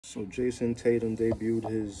So Jason Tatum debuted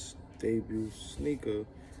his debut sneaker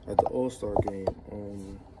at the All-Star game.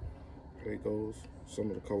 Here it goes. Some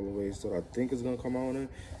of the colorways that I think is gonna come out in.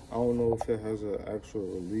 I don't know if it has an actual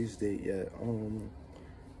release date yet. I'm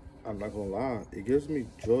not gonna lie, it gives me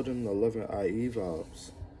Jordan 11 IE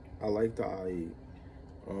vibes. I like the IE.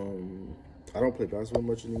 I don't play basketball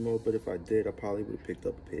much anymore, but if I did, I probably would have picked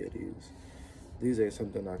up a pair of these. These ain't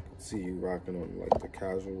something I could see you rocking on like the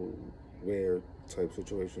casual wear type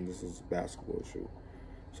situation. This is a basketball shoe.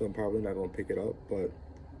 So I'm probably not gonna pick it up, but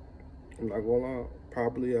I'm not gonna lie,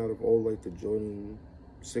 probably out of all like the Jordan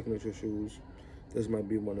signature shoes, this might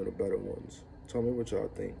be one of the better ones. Tell me what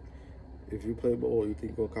y'all think. If you play ball, you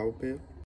think you're gonna cop a pair?